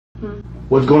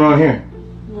What's going on here?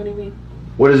 What do you mean?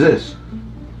 What is this?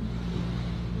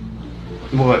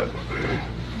 What?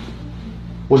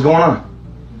 What's going on?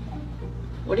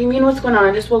 What do you mean what's going on?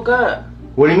 I just woke up.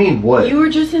 What do you mean, what? You were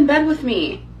just in bed with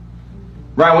me.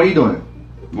 Ryan, what are you doing?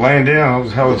 Laying down. I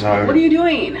was hella tired. What are you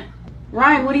doing?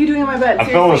 Ryan, what are you doing in my bed? I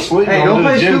fell asleep. Hey, don't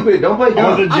play stupid. Don't play I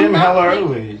went to dumb. the gym hella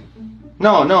early.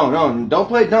 No. Don't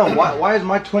play dumb. Why is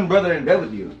my twin brother in bed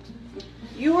with you?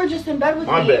 You were just in bed with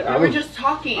My me. bad. We were just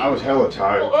talking. I was hella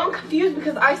tired. Well, I'm confused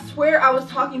because I swear I was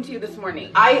talking to you this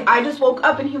morning. I just woke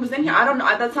up and he was in here. I don't know.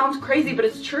 That sounds crazy, but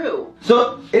it's true.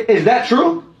 So, is that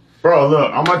true? Bro,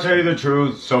 look, I'm gonna tell you the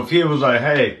truth. Sophia was like,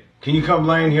 hey, can you come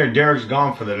lay in here? Derek's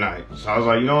gone for the night. So I was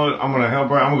like, you know what? I'm gonna help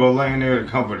her. I'm gonna go lay in there to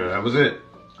comfort her. That was it.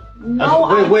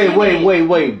 No, wait.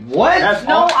 What? That's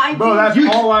No, all, I bro, that's didn't.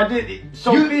 all I did.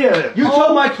 Sophia. You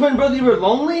told my twin brother you were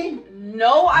lonely?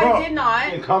 No, I did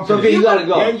not. Sophia, you gotta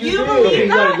go. Yeah, you You did. believe Sophia, you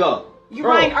that? gotta go. You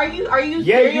Bro. Ryan, are you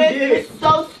Yeah, serious? you did. You're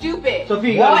so stupid.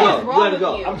 Sophia, you What gotta is go. You wrong gotta with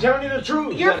go. you? I'm telling you the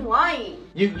truth. You're lying.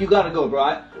 You gotta go,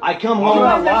 bro. I come I'm home.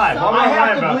 not guys are lying. so- I'm I not lying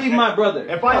have to about believe it. my brother.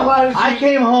 If I lied to I you,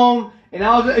 came home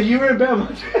and you were in bed.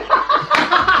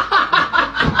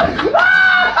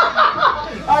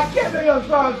 I can't think. I'm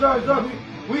sorry.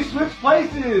 We switched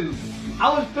places.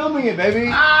 I was filming it, baby.